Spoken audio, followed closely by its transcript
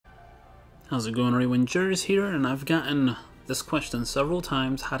How's it going, everyone? Jerz here, and I've gotten this question several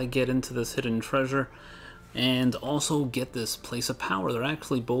times: how to get into this hidden treasure and also get this place of power. They're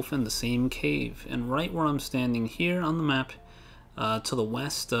actually both in the same cave, and right where I'm standing here on the map, to the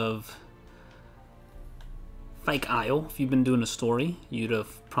west of Fyke Isle. If you've been doing a story, you'd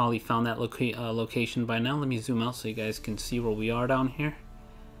have probably found that location by now. Let me zoom out so you guys can see where we are down here,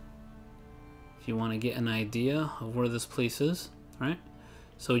 if you want to get an idea of where this place is. All right.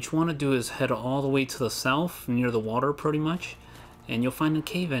 So what you want to do is head all the way to the south, near the water pretty much, and you'll find a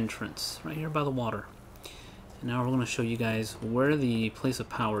cave entrance right here by the water. And now we're going to show you guys where the place of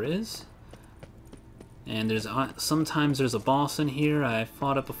power is. And there's sometimes there's a boss in here. I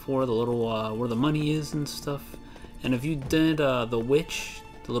fought it before, the little where the money is and stuff. And if you did the little witch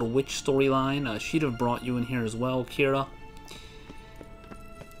storyline, she'd have brought you in here as well, Kira.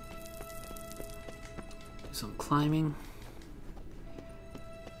 Do some climbing.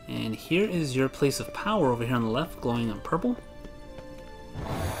 And here is your place of power over here on the left, glowing in purple.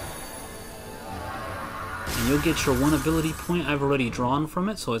 And you'll get your one ability point. I've already drawn from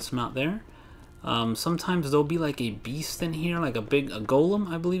it, so it's not there. Sometimes there'll be like a beast in here, like a golem,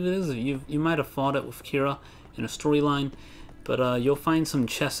 I believe it is. You might have fought it with Kira in a storyline, but you'll find some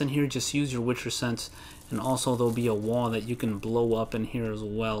chests in here. Just use your Witcher sense, and also there'll be a wall that you can blow up in here as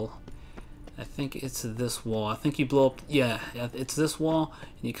well. I think it's this wall. I think you blow up, yeah, it's this wall,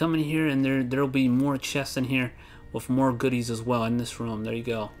 and you come in here, and there'll be more chests in here with more goodies as well in this room. There you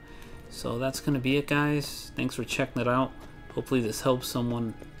go. So that's gonna be it, guys. Thanks for checking it out. Hopefully this helps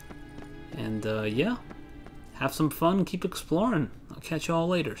someone. And yeah, have some fun, keep exploring. I'll catch you all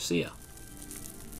later. See ya.